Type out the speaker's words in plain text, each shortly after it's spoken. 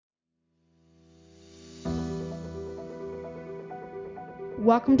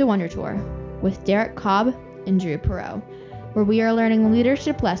Welcome to Wonder Tour with Derek Cobb and Drew Perot, where we are learning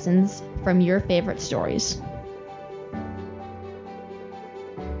leadership lessons from your favorite stories.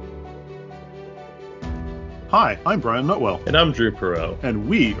 Hi, I'm Brian Nutwell. And I'm Drew Perot. And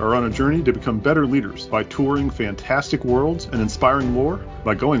we are on a journey to become better leaders by touring fantastic worlds and inspiring lore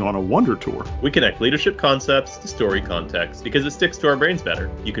by going on a Wonder Tour. We connect leadership concepts to story context because it sticks to our brains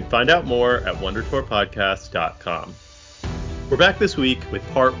better. You can find out more at wondertourpodcast.com. We're back this week with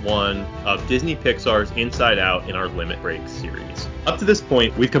part 1 of Disney Pixar's Inside Out in our Limit Break series. Up to this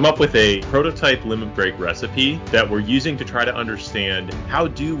point, we've come up with a prototype limit break recipe that we're using to try to understand how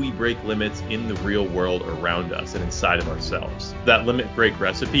do we break limits in the real world around us and inside of ourselves. That limit break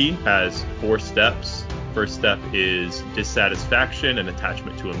recipe has 4 steps. First step is dissatisfaction and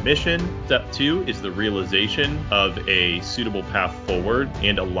attachment to a mission. Step 2 is the realization of a suitable path forward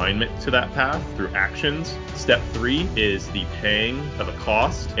and alignment to that path through actions. Step 3 is the pang of a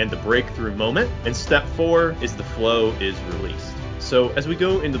cost and the breakthrough moment. And step 4 is the flow is released. So as we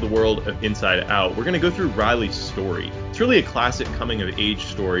go into the world of Inside Out, we're going to go through Riley's story. It's really a classic coming of age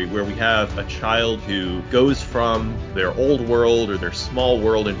story where we have a child who goes from their old world or their small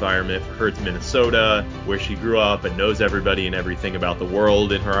world environment. For her, it's Minnesota, where she grew up and knows everybody and everything about the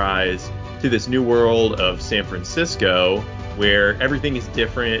world in her eyes, to this new world of San Francisco, where everything is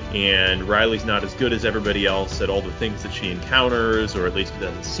different and Riley's not as good as everybody else at all the things that she encounters, or at least it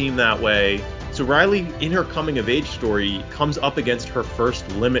doesn't seem that way. So Riley, in her coming of age story, comes up against her first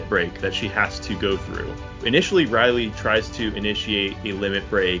limit break that she has to go through. Initially, Riley tries to initiate a limit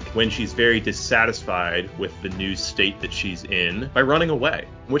break when she's very dissatisfied with the new state that she's in by running away.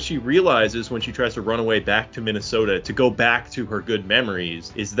 What she realizes when she tries to run away back to Minnesota to go back to her good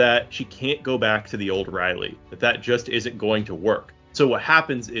memories is that she can't go back to the old Riley, that just isn't going to work. So what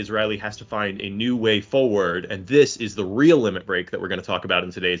happens is Riley has to find a new way forward, and this is the real limit break that we're going to talk about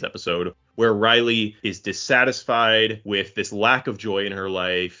in today's episode, where Riley is dissatisfied with this lack of joy in her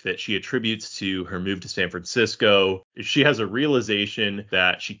life that she attributes to her move to San Francisco. She has a realization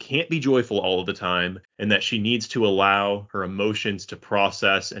that she can't be joyful all of the time, and that she needs to allow her emotions to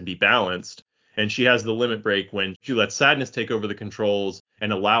process and be balanced. And she has the limit break when she lets sadness take over the controls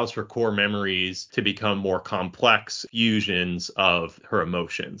and allows her core memories to become more complex fusions of her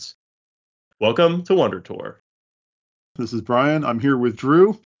emotions. Welcome to Wonder Tour. This is Brian. I'm here with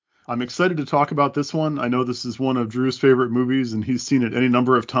Drew. I'm excited to talk about this one. I know this is one of Drew's favorite movies, and he's seen it any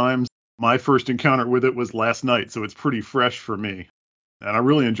number of times. My first encounter with it was last night, so it's pretty fresh for me. And I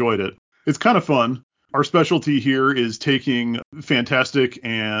really enjoyed it. It's kind of fun. Our specialty here is taking fantastic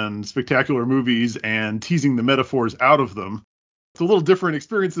and spectacular movies and teasing the metaphors out of them. It's a little different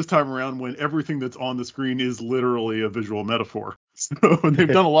experience this time around when everything that's on the screen is literally a visual metaphor. So they've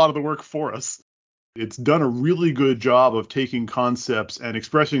done a lot of the work for us. It's done a really good job of taking concepts and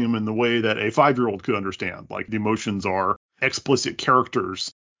expressing them in the way that a 5-year-old could understand. Like the emotions are explicit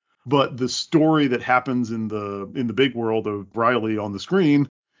characters, but the story that happens in the big world of Riley on the screen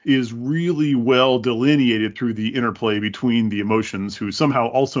is really well delineated through the interplay between the emotions, who somehow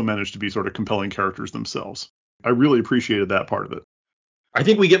also manage to be sort of compelling characters themselves. I really appreciated that part of it. I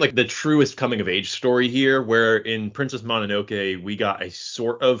think we get like the truest coming of age story here, where in Princess Mononoke, we got a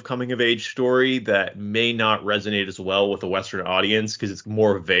sort of coming of age story that may not resonate as well with a Western audience because it's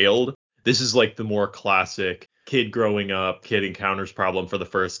more veiled. This is like the more classic kid growing up, kid encounters problem for the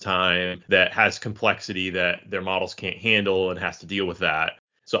first time that has complexity that their models can't handle and has to deal with that.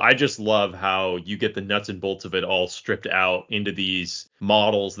 So I just love how you get the nuts and bolts of it all stripped out into these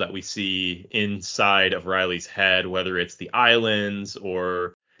models that we see inside of Riley's head, whether it's the islands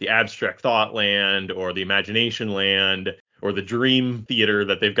or the abstract thought land or the imagination land or the dream theater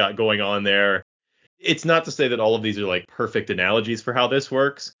that they've got going on there. It's not to say that all of these are like perfect analogies for how this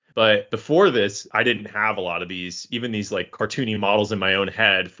works. But before this, I didn't have a lot of these, even these like cartoony models in my own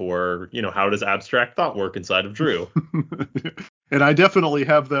head for, how does abstract thought work inside of Drew? And I definitely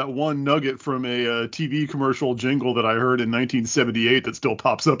have that one nugget from a TV commercial jingle that I heard in 1978 that still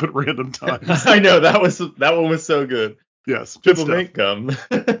pops up at random times. I know that one was so good. Yes. Triple Mink Gum.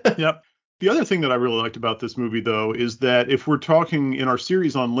 Yep. The other thing that I really liked about this movie, though, is that if we're talking in our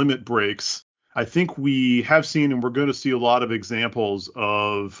series on limit breaks, I think we have seen and we're going to see a lot of examples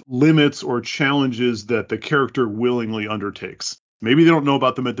of limits or challenges that the character willingly undertakes. Maybe they don't know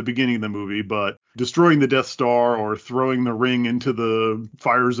about them at the beginning of the movie, but destroying the Death Star or throwing the ring into the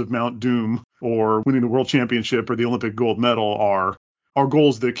fires of Mount Doom or winning the world championship or the Olympic gold medal are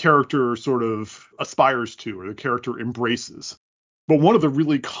goals the character sort of aspires to or the character embraces. But one of the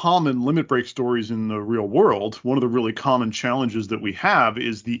really common limit break stories in the real world, one of the really common challenges that we have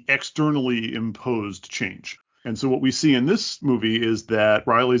is the externally imposed change. And so what we see in this movie is that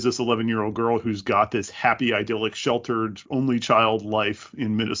Riley's this 11-year-old girl who's got this happy, idyllic, sheltered, only child life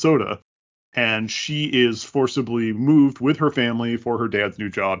in Minnesota. And she is forcibly moved with her family for her dad's new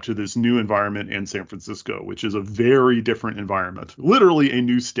job to this new environment in San Francisco, which is a very different environment, literally a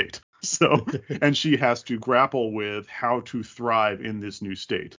new state. So, and she has to grapple with how to thrive in this new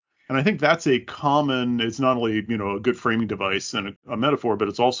state. And I think that's a common, it's not only, a good framing device and a metaphor, but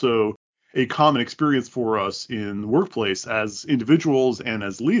it's also a common experience for us in the workplace as individuals and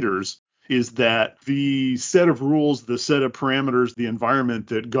as leaders, is that the set of rules, the set of parameters, the environment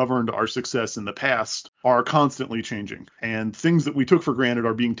that governed our success in the past are constantly changing. And things that we took for granted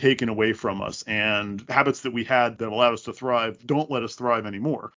are being taken away from us. And habits that we had that allowed us to thrive don't let us thrive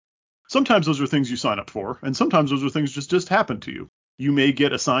anymore. Sometimes those are things you sign up for, and sometimes those are things just happen to you. You may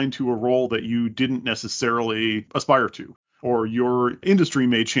get assigned to a role that you didn't necessarily aspire to, or your industry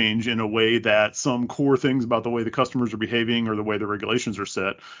may change in a way that some core things about the way the customers are behaving or the way the regulations are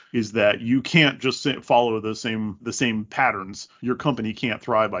set is that you can't just follow the same patterns. Your company can't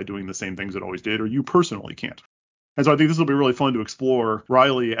thrive by doing the same things it always did, or you personally can't. And so I think this will be really fun to explore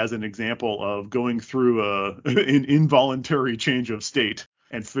Riley as an example of going through an involuntary change of state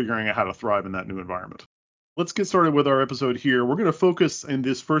and figuring out how to thrive in that new environment. Let's get started with our episode here. We're going to focus in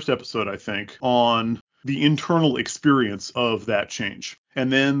this first episode, I think, on the internal experience of that change.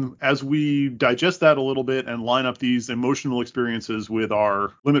 And then as we digest that a little bit and line up these emotional experiences with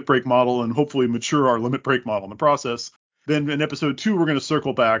our limit break model and hopefully mature our limit break model in the process, then in episode 2, we're going to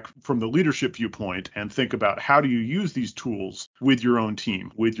circle back from the leadership viewpoint and think about how do you use these tools with your own team,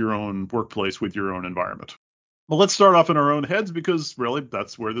 with your own workplace, with your own environment. Well, let's start off in our own heads because really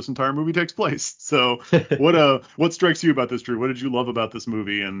that's where this entire movie takes place. So what strikes you about this, Drew? What did you love about this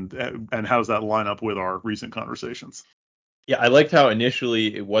movie and how does that line up with our recent conversations? Yeah, I liked how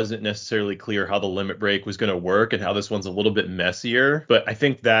initially it wasn't necessarily clear how the limit break was going to work and how this one's a little bit messier. But I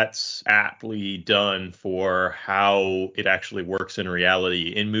think that's aptly done for how it actually works in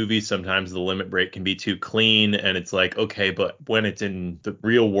reality. In movies, sometimes the limit break can be too clean and it's like, okay, but when it's in the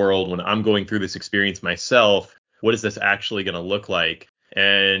real world, when I'm going through this experience myself, what is this actually going to look like?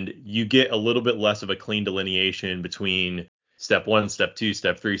 And you get a little bit less of a clean delineation between step 1, step 2,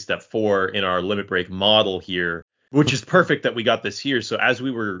 step 3, step 4 in our limit break model here, which is perfect that we got this here. So as we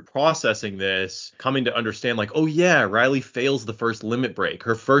were processing this, coming to understand like, oh yeah, Riley fails the first limit break.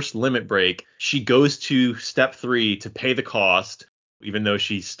 Her first limit break, she goes to step 3 to pay the cost, even though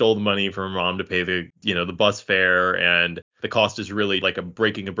she stole the money from her mom to pay the bus fare. And the cost is really like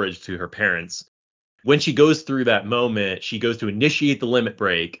breaking a bridge to her parents. When she goes through that moment, she goes to initiate the limit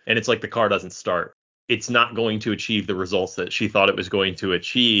break and it's like the car doesn't start. It's not going to achieve the results that she thought it was going to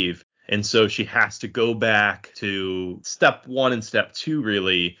achieve. And so she has to go back to step 1 and step 2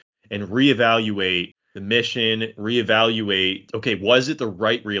 really and reevaluate the mission, reevaluate, okay, was it the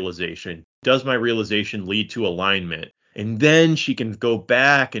right realization? Does my realization lead to alignment? And then she can go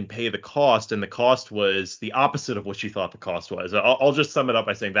back and pay the cost. And the cost was the opposite of what she thought the cost was. I'll just sum it up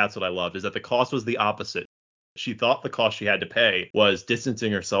by saying that's what I loved, is that the cost was the opposite. She thought the cost she had to pay was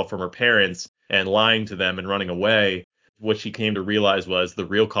distancing herself from her parents and lying to them and running away. What she came to realize was the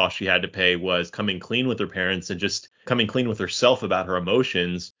real cost she had to pay was coming clean with her parents and just coming clean with herself about her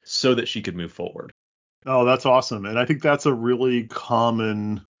emotions so that she could move forward. Oh, that's awesome. And I think that's a really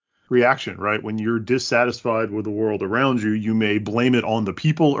common reaction, right? When you're dissatisfied with the world around you, you may blame it on the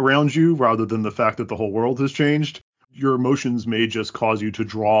people around you rather than the fact that the whole world has changed. Your emotions may just cause you to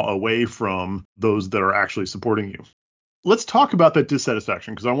draw away from those that are actually supporting you. Let's talk about that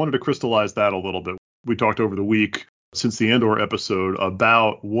dissatisfaction because I wanted to crystallize that a little bit. We talked over the week since the Andor episode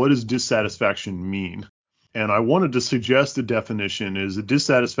about what does dissatisfaction mean? And I wanted to suggest a definition is that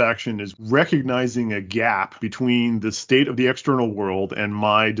dissatisfaction is recognizing a gap between the state of the external world and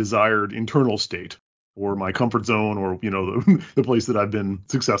my desired internal state or my comfort zone or, the place that I've been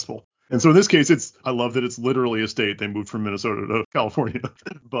successful. And so in this case, I love that it's literally a state. They moved from Minnesota to California.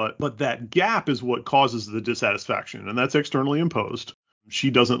 But that gap is what causes the dissatisfaction, and that's externally imposed.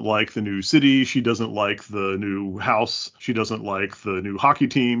 She doesn't like the new city. She doesn't like the new house. She doesn't like the new hockey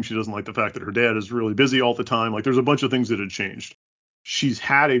team. She doesn't like the fact that her dad is really busy all the time. Like there's a bunch of things that had changed. She's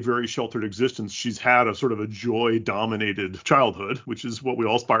had a very sheltered existence. She's had a sort of a joy-dominated childhood, which is what we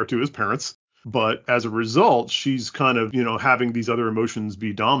all aspire to as parents. But as a result, she's kind of, having these other emotions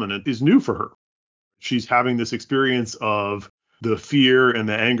be dominant is new for her. She's having this experience of the fear and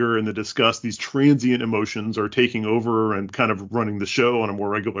the anger and the disgust, these transient emotions are taking over and kind of running the show on a more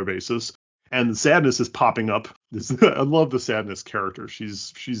regular basis. And the sadness is popping up. I love the sadness character.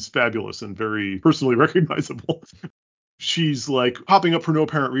 She's fabulous and very personally recognizable. she's like popping up for no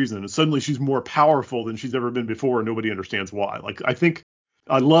apparent reason. And suddenly she's more powerful than she's ever been before. And nobody understands why. Like, I think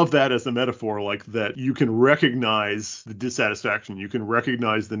I love that as a metaphor, like that you can recognize the dissatisfaction. You can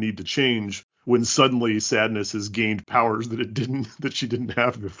recognize the need to change when suddenly sadness has gained powers that she didn't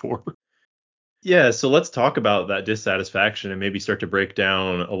have before. Yeah, so let's talk about that dissatisfaction and maybe start to break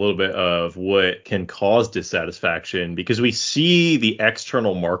down a little bit of what can cause dissatisfaction, because we see the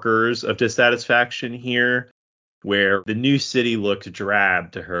external markers of dissatisfaction here, where the new city looks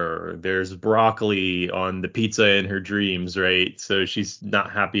drab to her. There's broccoli on the pizza in her dreams, right? So she's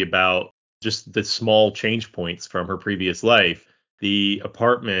not happy about just the small change points from her previous life. The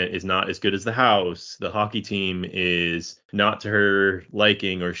apartment is not as good as the house. The hockey team is not to her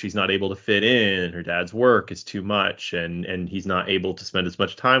liking, or she's not able to fit in. Her dad's work is too much, and he's not able to spend as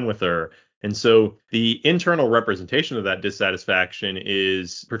much time with her. And so the internal representation of that dissatisfaction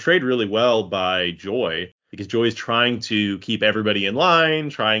is portrayed really well by Joy, because Joy is trying to keep everybody in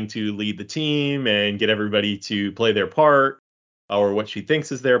line, trying to lead the team and get everybody to play their part, or what she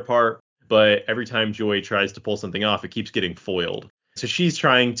thinks is their part. But every time Joy tries to pull something off, it keeps getting foiled. So she's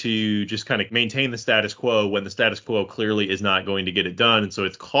trying to just kind of maintain the status quo when the status quo clearly is not going to get it done. And so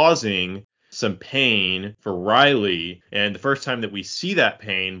it's causing some pain for Riley. And the first time that we see that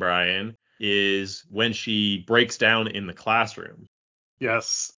pain, Brian, is when she breaks down in the classroom.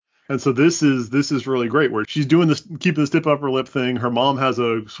 Yes. And so this is really great, where she's doing this, keeping the stiff upper lip thing. Her mom has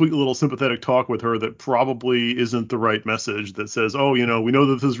a sweet little sympathetic talk with her that probably isn't the right message, that says, oh, we know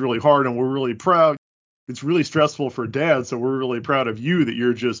that this is really hard and we're really proud. It's really stressful for Dad, so we're really proud of you that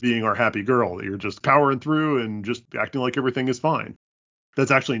you're just being our happy girl, that you're just powering through and just acting like everything is fine.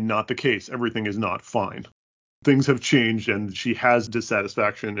 That's actually not the case. Everything is not fine. Things have changed and she has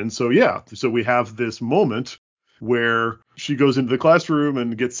dissatisfaction. And so, so we have this moment where she goes into the classroom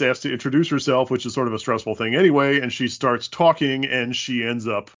and gets asked to introduce herself, which is sort of a stressful thing anyway. And she starts talking and she ends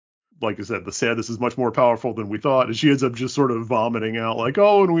up, like I said, the sadness is much more powerful than we thought. And she ends up just sort of vomiting out like,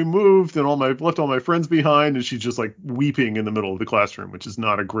 oh, and we moved and left all my friends behind. And she's just like weeping in the middle of the classroom, which is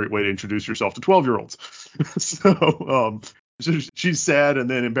not a great way to introduce yourself to 12-year-olds. So she's sad and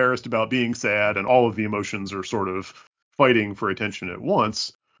then embarrassed about being sad. And all of the emotions are sort of fighting for attention at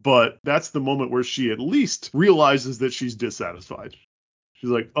once. But that's the moment where she at least realizes that she's dissatisfied.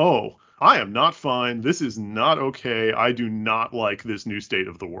 She's like, oh, I am not fine. This is not okay. I do not like this new state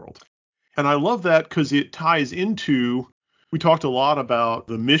of the world. And I love that because it ties into, we talked a lot about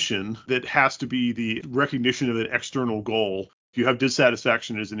the mission that has to be the recognition of an external goal. If you have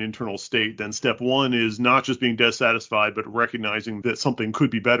dissatisfaction as an internal state, then step one is not just being dissatisfied, but recognizing that something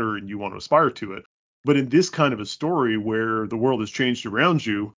could be better and you want to aspire to it. But in this kind of a story where the world has changed around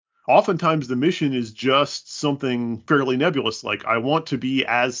you, oftentimes the mission is just something fairly nebulous, like I want to be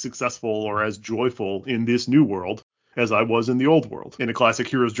as successful or as joyful in this new world as I was in the old world. In a classic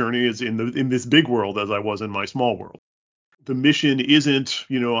hero's journey is in this big world as I was in my small world. The mission isn't,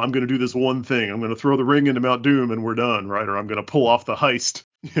 I'm going to do this one thing. I'm going to throw the ring into Mount Doom and we're done, right? Or I'm going to pull off the heist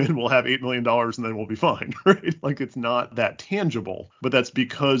and we'll have $8 million and then we'll be fine, right? Like, it's not that tangible, but that's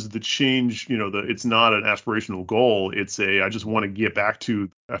because the change, it's not an aspirational goal. It's I just want to get back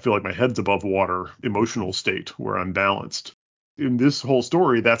to, I feel like my head's above water emotional state where I'm balanced. In this whole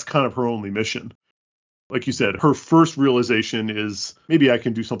story, that's kind of her only mission. Like you said, her first realization is maybe I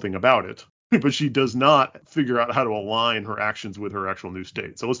can do something about it. But she does not figure out how to align her actions with her actual new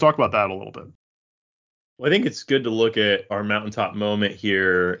state. So let's talk about that a little bit. Well, I think it's good to look at our mountaintop moment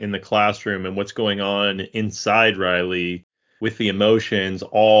here in the classroom and what's going on inside Riley, with the emotions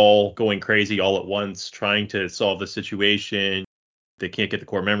all going crazy all at once, trying to solve the situation. They can't get the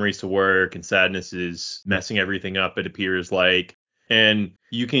core memories to work, and sadness is messing everything up, it appears like. And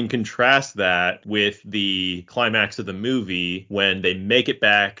you can contrast that with the climax of the movie when they make it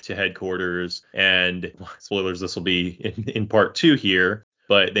back to headquarters, and spoilers, this will be in part 2 here,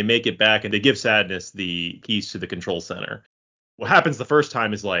 but they make it back and they give Sadness the keys to the control center. What happens the first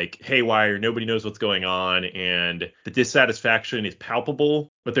time is like haywire, nobody knows what's going on, and the dissatisfaction is palpable,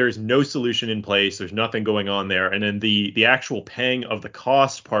 but there is no solution in place. There's nothing going on there. And then the actual paying of the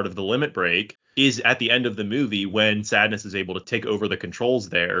cost part of the limit break is at the end of the movie when Sadness is able to take over the controls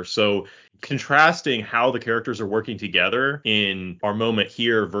there. So contrasting how the characters are working together in our moment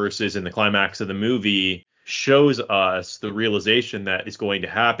here versus in the climax of the movie shows us the realization that is going to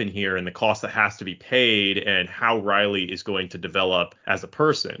happen here and the cost that has to be paid and how Riley is going to develop as a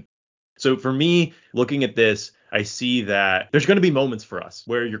person. So for me, looking at this, I see that there's going to be moments for us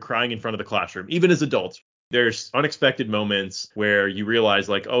where you're crying in front of the classroom, even as adults. There's unexpected moments where you realize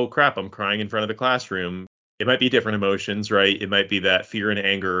like, oh crap, I'm crying in front of the classroom. It might be different emotions, right? It might be that fear and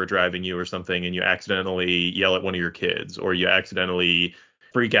anger are driving you or something, and you accidentally yell at one of your kids, or you accidentally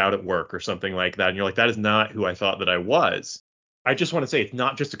freak out at work or something like that. And you're like, that is not who I thought that I was. I just want to say it's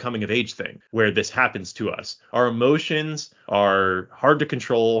not just a coming of age thing where this happens to us. Our emotions are hard to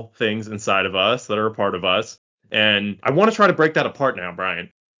control things inside of us that are a part of us. And I want to try to break that apart now, Brian.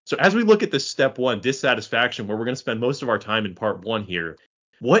 So as we look at this step one, dissatisfaction, where we're going to spend most of our time in part one here,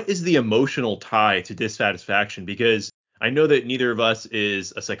 what is the emotional tie to dissatisfaction? Because I know that neither of us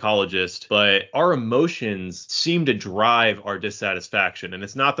is a psychologist, but our emotions seem to drive our dissatisfaction. And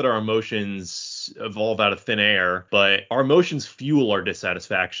it's not that our emotions evolve out of thin air, but our emotions fuel our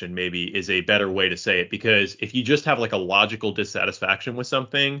dissatisfaction, maybe is a better way to say it. Because if you just have like a logical dissatisfaction with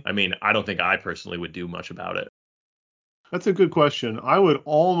something, I mean, I don't think I personally would do much about it. That's a good question. I would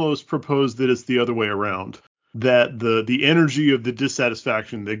almost propose that it's the other way around. That the energy of the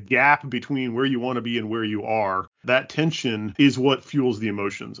dissatisfaction, the gap between where you want to be and where you are, that tension is what fuels the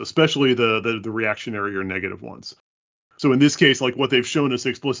emotions, especially the reactionary or negative ones. So in this case, like what they've shown us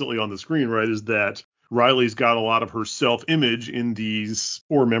explicitly on the screen, right, is that Riley's got a lot of her self-image in these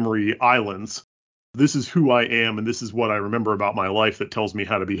core memory islands. This is who I am, and this is what I remember about my life that tells me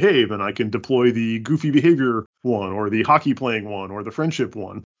how to behave. And I can deploy the goofy behavior one, or the hockey playing one, or the friendship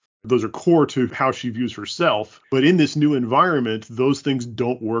one. Those are core to how she views herself. But in this new environment, those things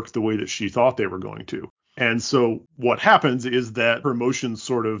don't work the way that she thought they were going to. And so what happens is that her emotions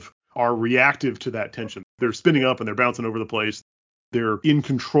sort of are reactive to that tension. They're spinning up and they're bouncing over the place. They're in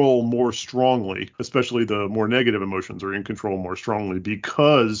control more strongly, especially the more negative emotions are in control more strongly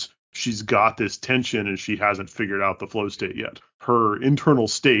because she's got this tension and she hasn't figured out the flow state yet. Her internal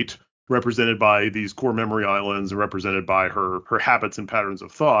state, represented by these core memory islands and represented by her habits and patterns of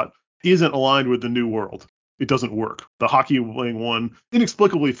thought, isn't aligned with the new world. It doesn't work. The hockey playing one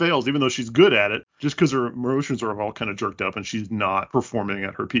inexplicably fails, even though she's good at it, just because her emotions are all kind of jerked up and she's not performing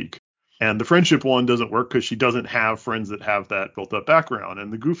at her peak. And the friendship one doesn't work because she doesn't have friends that have that built up background.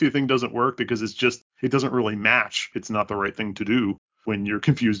 And the goofy thing doesn't work because it doesn't really match. It's not the right thing to do when you're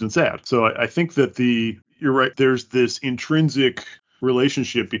confused and sad. So I think that you're right. There's this intrinsic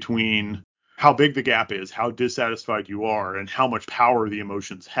relationship between how big the gap is, how dissatisfied you are, and how much power the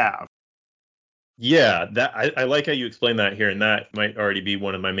emotions have. Yeah, that I like how you explain that here, and that might already be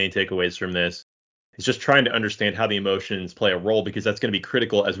one of my main takeaways from this. It's just trying to understand how the emotions play a role because that's going to be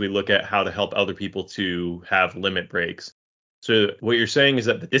critical as we look at how to help other people to have limit breaks. So what you're saying is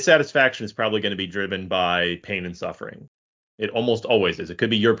that the dissatisfaction is probably going to be driven by pain and suffering. It almost always is. It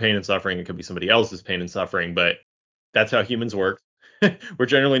could be your pain and suffering. It could be somebody else's pain and suffering, but that's how humans work. We're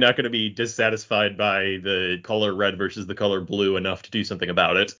generally not going to be dissatisfied by the color red versus the color blue enough to do something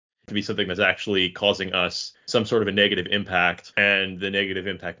about it. To be something that's actually causing us some sort of a negative impact, and the negative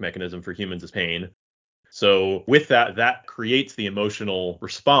impact mechanism for humans is pain. So with that creates the emotional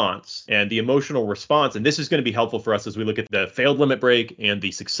response, and the emotional response, and this is going to be helpful for us as we look at the failed limit break and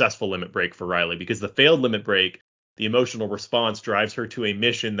the successful limit break for Riley, because the failed limit break, the emotional response drives her to a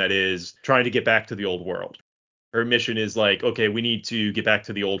mission that is trying to get back to the old world. Her mission is like, okay, we need to get back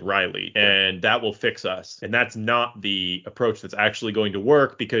to the old Riley, and that will fix us. And that's not the approach that's actually going to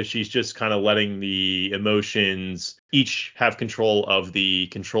work because she's just kind of letting the emotions each have control of the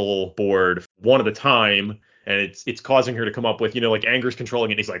control board one at a time. And it's causing her to come up with, like anger's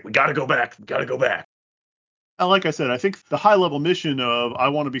controlling it. And he's like, we got to go back. We got to go back. Like I said, I think the high level mission of I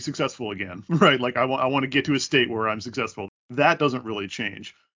want to be successful again, right? Like I want to get to a state where I'm successful. That doesn't really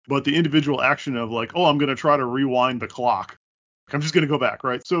change. But the individual action of like, oh, I'm going to try to rewind the clock. I'm just going to go back,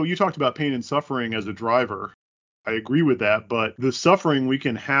 right? So you talked about pain and suffering as a driver. I agree with that. But the suffering we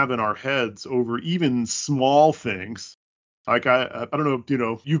can have in our heads over even small things. Like I don't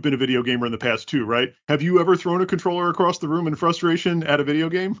know, you've been a video gamer in the past too, right? Have you ever thrown a controller across the room in frustration at a video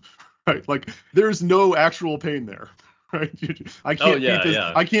game? Right. Like there's no actual pain there. Right. I Oh, can't beat yeah, this.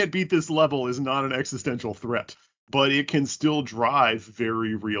 yeah. I can't beat this level is not an existential threat, but it can still drive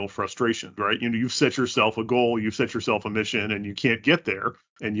very real frustration, right? You've set yourself a goal, you've set yourself a mission, and you can't get there,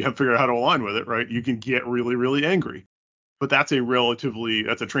 and you haven't figured out how to align with it, right? You can get really, really angry. But that's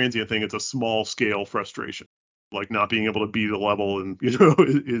a transient thing. It's a small scale frustration. Like not being able to beat a level and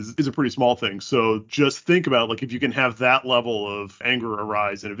is a pretty small thing. So just think about like if you can have that level of anger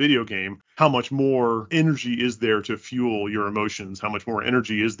arise in a video game, how much more energy is there to fuel your emotions? How much more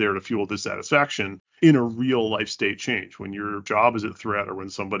energy is there to fuel dissatisfaction in a real life state change when your job is at threat or when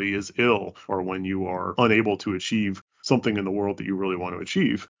somebody is ill or when you are unable to achieve something in the world that you really want to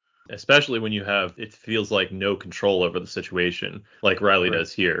achieve? especially when you have, it feels like no control over the situation, like Riley Right.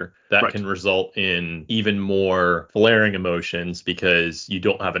 does here. That Right. can result in even more flaring emotions because you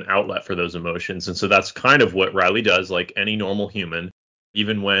don't have an outlet for those emotions. And so that's kind of what Riley does, like any normal human.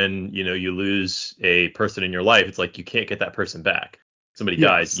 Even when, you lose a person in your life, it's like you can't get that person back. Somebody Yeah.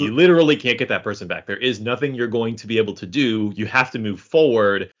 dies, you literally can't get that person back. There is nothing you're going to be able to do. You have to move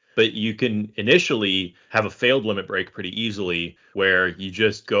forward, but you can initially have a failed limit break pretty easily where you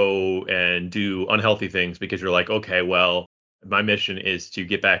just go and do unhealthy things because you're like, okay, well, my mission is to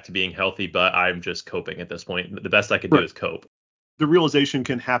get back to being healthy, but I'm just coping at this point. The best I could do Right. is cope. The realization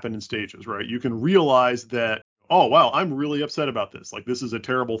can happen in stages, right? You can realize that, oh, wow, I'm really upset about this. Like, this is a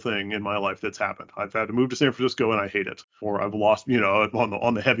terrible thing in my life that's happened. I've had to move to San Francisco and I hate it. Or I've lost,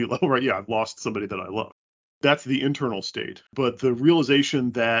 on the heavy level, right? Yeah, I've lost somebody that I love. That's the internal state. But the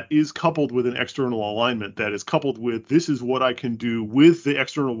realization that is coupled with an external alignment, that is coupled with this is what I can do with the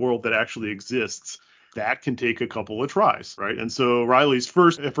external world that actually exists, that can take a couple of tries, right? And so Riley's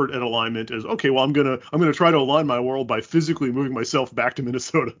first effort at alignment is, okay, well, I'm gonna try to align my world by physically moving myself back to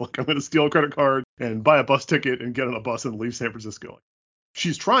Minnesota. Like, I'm gonna steal a credit card and buy a bus ticket and get on a bus and leave San Francisco.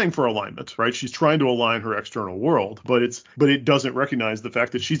 She's trying for alignment, right? She's trying to align her external world, but it doesn't recognize the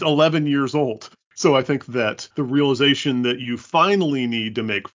fact that she's 11 years old. So I think that the realization that you finally need to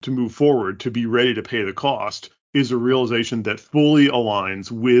make to move forward, to be ready to pay the cost, is a realization that fully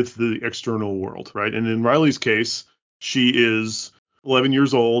aligns with the external world, right? And in Riley's case, she is 11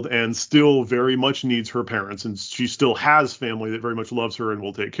 years old and still very much needs her parents, and she still has family that very much loves her and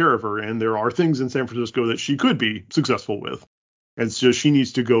will take care of her. And there are things in San Francisco that she could be successful with. And so she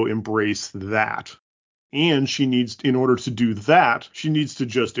needs to go embrace that. And in order to do that, she needs to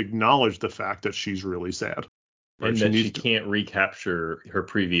just acknowledge the fact that she's really sad. Right? And She that needs she to, can't recapture her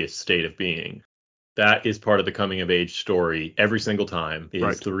previous state of being. That is part of the coming of age story every single time, is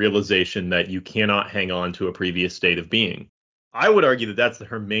right. the realization that you cannot hang on to a previous state of being. I would argue that that's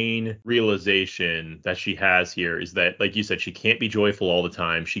her main realization that she has here, is that, like you said, she can't be joyful all the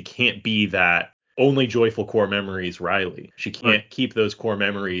time. She can't be that only joyful core memories Riley. She Right. can't keep those core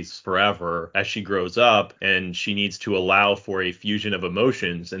memories forever as she grows up, and she needs to allow for a fusion of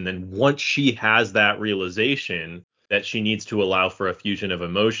emotions. And then once she has that realization that she needs to allow for a fusion of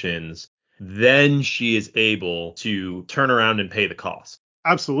emotions, then she is able to turn around and pay the cost.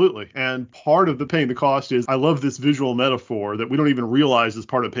 Absolutely. And part of the paying the cost is, I love this visual metaphor that we don't even realize is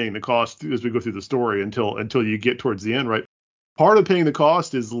part of paying the cost as we go through the story until you get towards the end, right? Part of paying the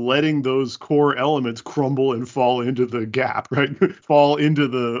cost is letting those core elements crumble and fall into the gap, right? Fall into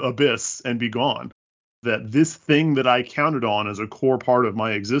the abyss and be gone. That this thing that I counted on as a core part of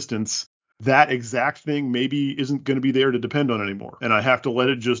my existence, that exact thing maybe isn't going to be there to depend on anymore. And I have to let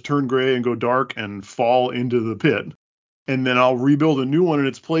it just turn gray and go dark and fall into the pit. And then I'll rebuild a new one in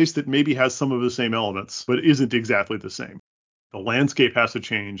its place that maybe has some of the same elements, but isn't exactly the same. The landscape has to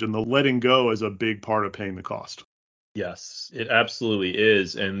change, and the letting go is a big part of paying the cost. Yes, it absolutely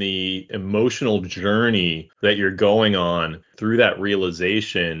is. And the emotional journey that you're going on through that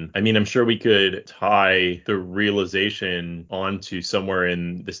realization, I mean, I'm sure we could tie the realization onto somewhere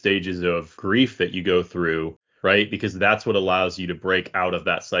in the stages of grief that you go through, right? Because that's what allows you to break out of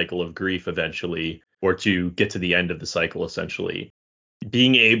that cycle of grief eventually, or to get to the end of the cycle essentially.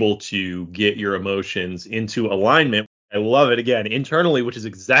 Being able to get your emotions into alignment. I love it, again, internally, which is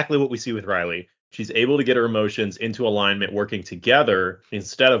exactly what we see with Riley. She's able to get her emotions into alignment, working together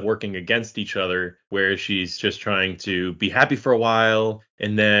instead of working against each other, where she's just trying to be happy for a while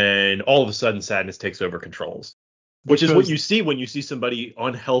and then all of a sudden sadness takes over controls. Which is what Because you see when you see somebody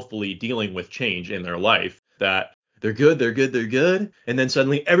unhealthily dealing with change in their life, that they're good, they're good, they're good, and then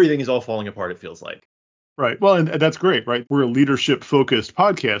suddenly everything is all falling apart, it feels like. Right. Well, and that's great, right? We're a leadership focused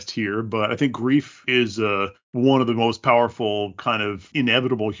podcast here, but I think grief is one of the most powerful kind of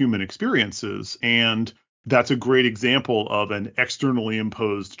inevitable human experiences. And that's a great example of an externally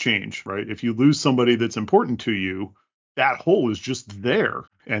imposed change, right? If you lose somebody that's important to you, that hole is just there.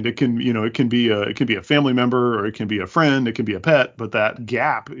 And it can be a family member, or it can be a friend, it can be a pet, but that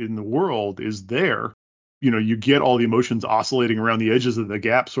gap in the world is there. You get all the emotions oscillating around the edges of the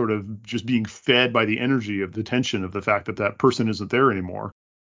gap, sort of just being fed by the energy of the tension of the fact that that person isn't there anymore.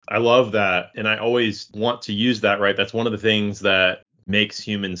 I love that. And I always want to use that, right? That's one of the things that makes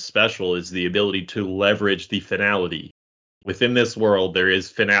humans special, is the ability to leverage the finality. Within this world, there is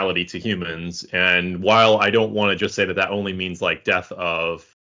finality to humans. And while I don't want to just say that that only means like death of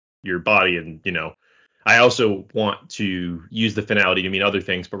your body, and, I also want to use the finality to mean other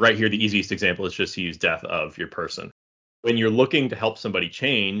things. But right here, the easiest example is just to use death of your person. When you're looking to help somebody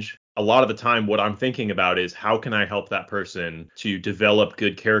change, a lot of the time what I'm thinking about is how can I help that person to develop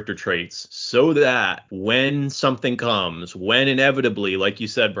good character traits so that when something comes, when inevitably, like you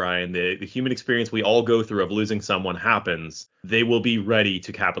said, Brian, the human experience we all go through of losing someone happens, they will be ready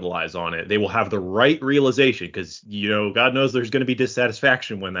to capitalize on it. They will have the right realization because, God knows there's going to be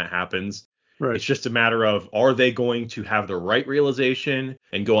dissatisfaction when that happens. Right. It's just a matter of, are they going to have the right realization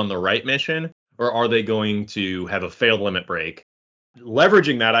and go on the right mission, or are they going to have a failed limit break?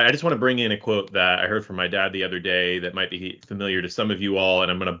 Leveraging that, I just want to bring in a quote that I heard from my dad the other day that might be familiar to some of you all,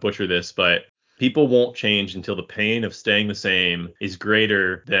 and I'm going to butcher this, but people won't change until the pain of staying the same is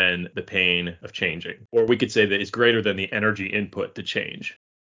greater than the pain of changing. Or we could say that it's greater than the energy input to change.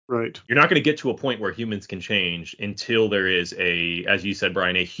 Right. You're not going to get to a point where humans can change until there is as you said,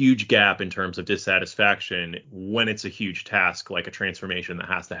 Brian, a huge gap in terms of dissatisfaction when it's a huge task like a transformation that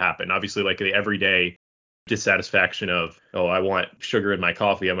has to happen. Obviously, like the everyday dissatisfaction of, oh, I want sugar in my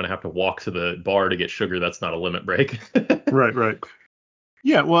coffee, I'm going to have to walk to the bar to get sugar. That's not a limit break. Right.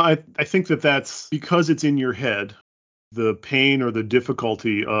 Yeah, well, I think that's because it's in your head, the pain or the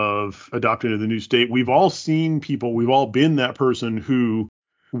difficulty of adopting to the new state. We've all seen people, we've all been that person who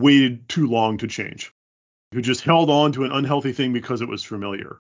waited too long to change, who just held on to an unhealthy thing because it was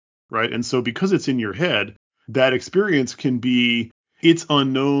familiar, right? And so because it's in your head, that experience can be, it's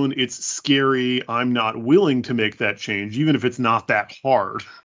unknown, it's scary, I'm not willing to make that change, even if it's not that hard.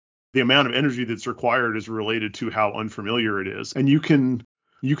 The amount of energy that's required is related to how unfamiliar it is. And you can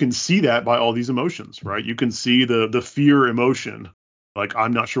see that by all these emotions, right? You can see the fear emotion, like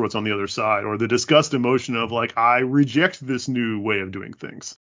I'm not sure what's on the other side, or the disgust emotion of like I reject this new way of doing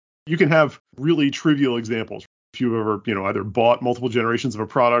things. You can have really trivial examples. If you've ever, either bought multiple generations of a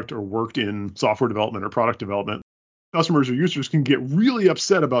product or worked in software development or product development, customers or users can get really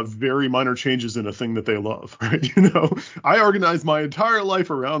upset about very minor changes in a thing that they love, right? I organized my entire life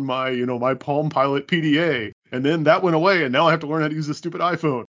around my, my Palm Pilot PDA, and then that went away, and now I have to learn how to use a stupid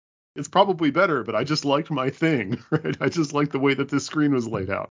iPhone. It's probably better, but I just liked my thing, right? I just liked the way that this screen was laid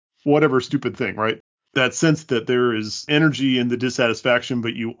out. Whatever stupid thing, right? That sense that there is energy in the dissatisfaction,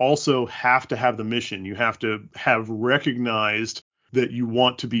 but you also have to have the mission. You have to have recognized that you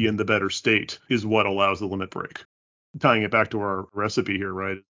want to be in the better state is what allows the limit break. Tying it back to our recipe here,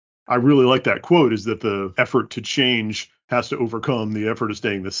 right? I really like that quote, is that the effort to change has to overcome the effort of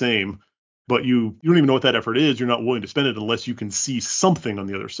staying the same. But you don't even know what that effort is. You're not willing to spend it unless you can see something on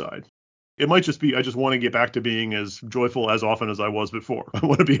the other side. It might just be, I just want to get back to being as joyful as often as I was before. I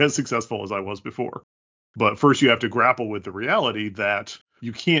want to be as successful as I was before. But first you have to grapple with the reality that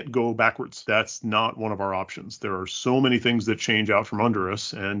you can't go backwards. That's not one of our options. There are so many things that change out from under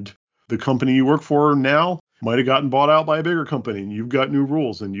us, and the company you work for now might have gotten bought out by a bigger company, and you've got new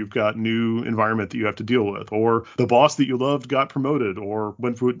rules and you've got new environment that you have to deal with, or the boss that you loved got promoted or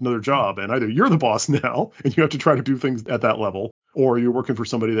went for another job, and either you're the boss now and you have to try to do things at that level, or you're working for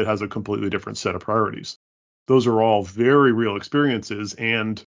somebody that has a completely different set of priorities. Those are all very real experiences,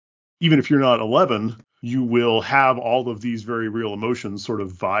 and even if you're not 11, you will have all of these very real emotions sort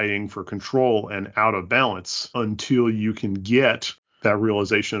of vying for control and out of balance until you can get that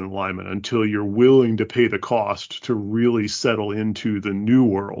realization and alignment, until you're willing to pay the cost to really settle into the new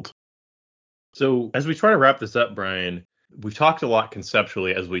world. So as we try to wrap this up, Brian, we've talked a lot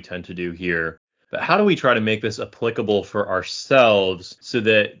conceptually, as we tend to do here. But how do we try to make this applicable for ourselves so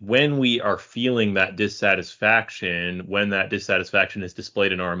that when we are feeling that dissatisfaction, when that dissatisfaction is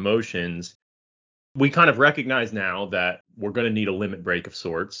displayed in our emotions, we kind of recognize now that we're going to need a limit break of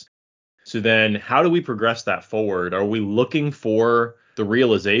sorts. So then how do we progress that forward? Are we looking for the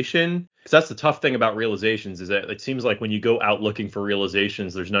realization? Because that's the tough thing about realizations, is that it seems like when you go out looking for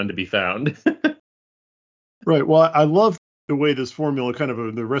realizations, there's none to be found. Right. Well, I love the way this formula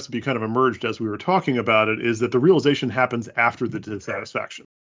the recipe kind of emerged as we were talking about it, is that the realization happens after the dissatisfaction.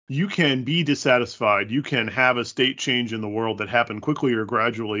 You can be dissatisfied. You can have a state change in the world that happened quickly or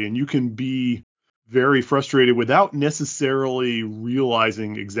gradually, and you can be very frustrated without necessarily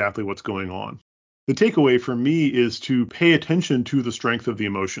realizing exactly what's going on. The takeaway for me is to pay attention to the strength of the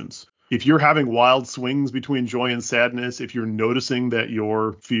emotions. If you're having wild swings between joy and sadness, if you're noticing that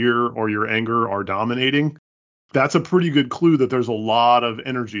your fear or your anger are dominating, that's a pretty good clue that there's a lot of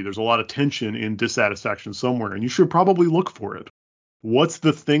energy, there's a lot of tension in dissatisfaction somewhere, and you should probably look for it. What's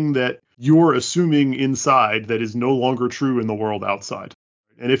the thing that you're assuming inside that is no longer true in the world outside?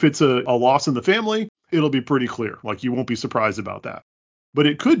 And if it's a loss in the family, it'll be pretty clear. Like, you won't be surprised about that. But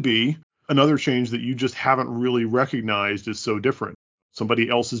it could be another change that you just haven't really recognized is so different.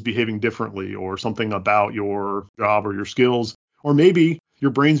 Somebody else is behaving differently, or something about your job or your skills. Or maybe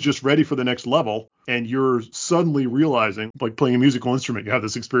your brain's just ready for the next level, and you're suddenly realizing, like playing a musical instrument, you have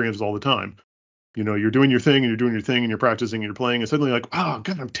this experience all the time. You know, you're doing your thing and you're doing your thing and you're practicing and you're playing, and suddenly like, oh,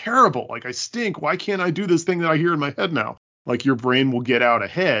 God, I'm terrible. Like, I stink. Why can't I do this thing that I hear in my head now? Like, your brain will get out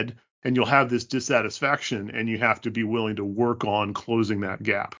ahead and you'll have this dissatisfaction, and you have to be willing to work on closing that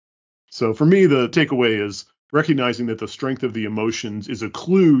gap. So for me, the takeaway is recognizing that the strength of the emotions is a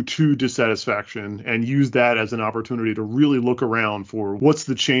clue to dissatisfaction, and use that as an opportunity to really look around for what's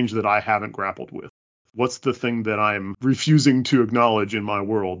the change that I haven't grappled with. What's the thing that I'm refusing to acknowledge in my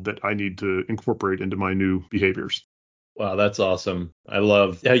world that I need to incorporate into my new behaviors? Wow, that's awesome. I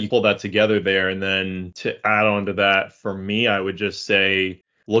love how you pull that together there. And then to add on to that, for me, I would just say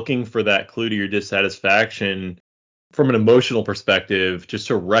looking for that clue to your dissatisfaction from an emotional perspective, just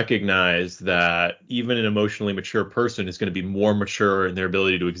to recognize that even an emotionally mature person is going to be more mature in their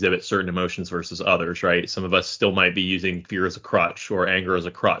ability to exhibit certain emotions versus others, right? Some of us still might be using fear as a crutch or anger as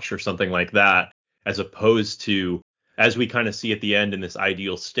a crutch or something like that, as opposed to, as we kind of see at the end in this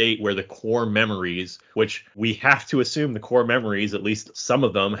ideal state where the core memories, which we have to assume the core memories, at least some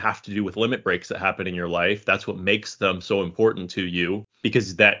of them, have to do with limit breaks that happen in your life. That's what makes them so important to you,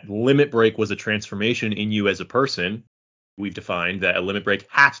 because that limit break was a transformation in you as a person. We've defined that a limit break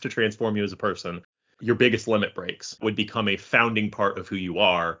has to transform you as a person. Your biggest limit breaks would become a founding part of who you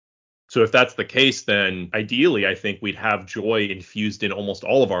are. So if that's the case, then ideally, I think we'd have joy infused in almost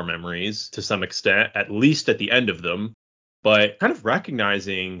all of our memories to some extent, at least at the end of them. But kind of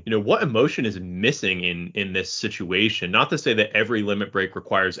recognizing, what emotion is missing in this situation. Not to say that every limit break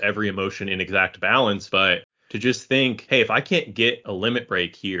requires every emotion in exact balance, but to just think, hey, if I can't get a limit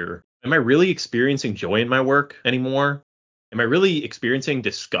break here, am I really experiencing joy in my work anymore? Am I really experiencing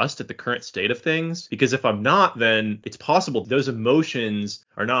disgust at the current state of things? Because if I'm not, then it's possible those emotions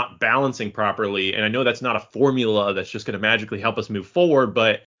are not balancing properly. And I know that's not a formula that's just going to magically help us move forward.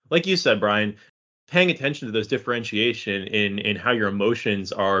 But like you said, Brian, paying attention to those differentiation in how your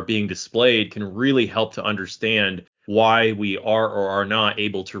emotions are being displayed can really help to understand why we are or are not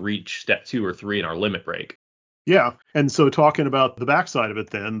able to reach step 2 or 3 in our limit break. Yeah. And so talking about the backside of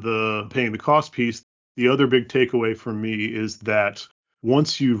it then, the paying the cost piece, the other big takeaway for me is that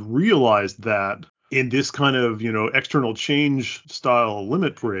once you've realized that in this kind of, external change style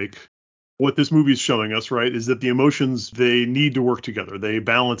limit break, what this movie is showing us, right, is that the emotions, they need to work together. They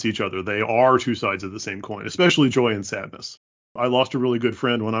balance each other. They are two sides of the same coin, especially joy and sadness. I lost a really good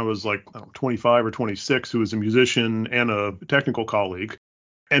friend when I was like 25 or 26, who was a musician and a technical colleague.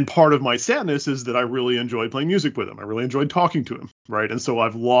 And part of my sadness is that I really enjoyed playing music with him. I really enjoyed talking to him, right? And so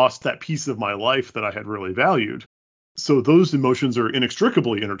I've lost that piece of my life that I had really valued. So those emotions are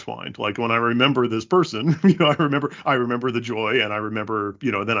inextricably intertwined. Like when I remember this person, I remember the joy, and I remember,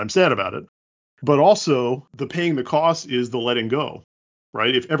 then I'm sad about it. But also the paying the cost is the letting go,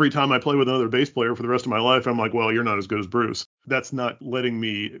 right? If every time I play with another bass player for the rest of my life, I'm like, well, you're not as good as Bruce. That's not letting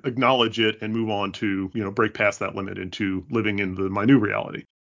me acknowledge it and move on to, break past that limit into living in my new reality.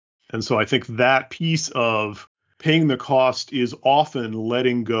 And so I think that piece of paying the cost is often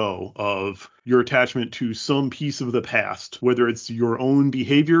letting go of your attachment to some piece of the past, whether it's your own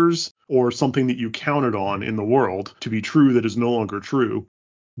behaviors or something that you counted on in the world to be true that is no longer true.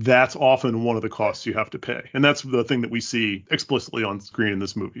 That's often one of the costs you have to pay. And that's the thing that we see explicitly on screen in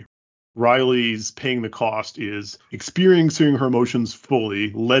this movie. Riley's paying the cost is experiencing her emotions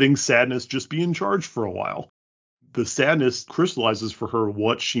fully, letting sadness just be in charge for a while. The sadness crystallizes for her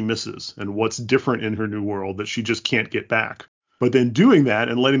what she misses and what's different in her new world that she just can't get back. But then doing that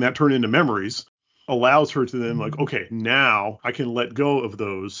and letting that turn into memories allows her to then okay, now I can let go of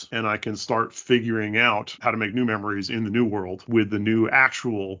those and I can start figuring out how to make new memories in the new world with the new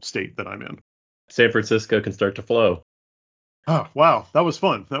actual state that I'm in. San Francisco can start to flow. Oh, wow. That was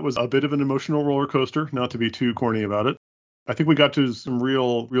fun. That was a bit of an emotional roller coaster, not to be too corny about it. I think we got to some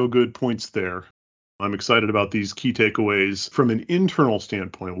real good points there. I'm excited about these key takeaways from an internal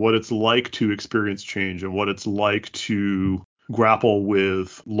standpoint, what it's like to experience change and what it's like to grapple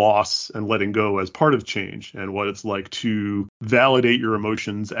with loss and letting go as part of change, and what it's like to validate your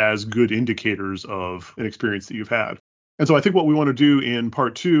emotions as good indicators of an experience that you've had. And so I think what we want to do in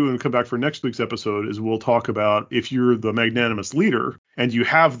part 2 and come back for next week's episode is we'll talk about if you're the magnanimous leader and you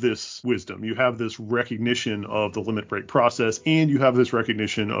have this wisdom, you have this recognition of the limit break process, and you have this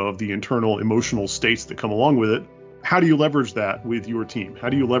recognition of the internal emotional states that come along with it. How do you leverage that with your team? How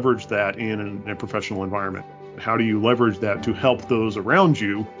do you leverage that in a professional environment? How do you leverage that to help those around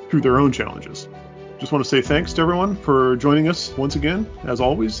you through their own challenges? just want to say thanks to everyone for joining us once again. As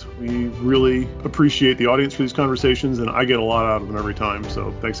always, we really appreciate the audience for these conversations, and I get a lot out of them every time.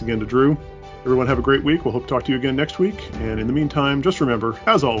 So thanks again to Drew. Everyone have a great week. We'll hope to talk to you again next week. And in the meantime, just remember,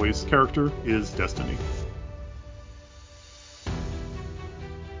 as always, character is destiny.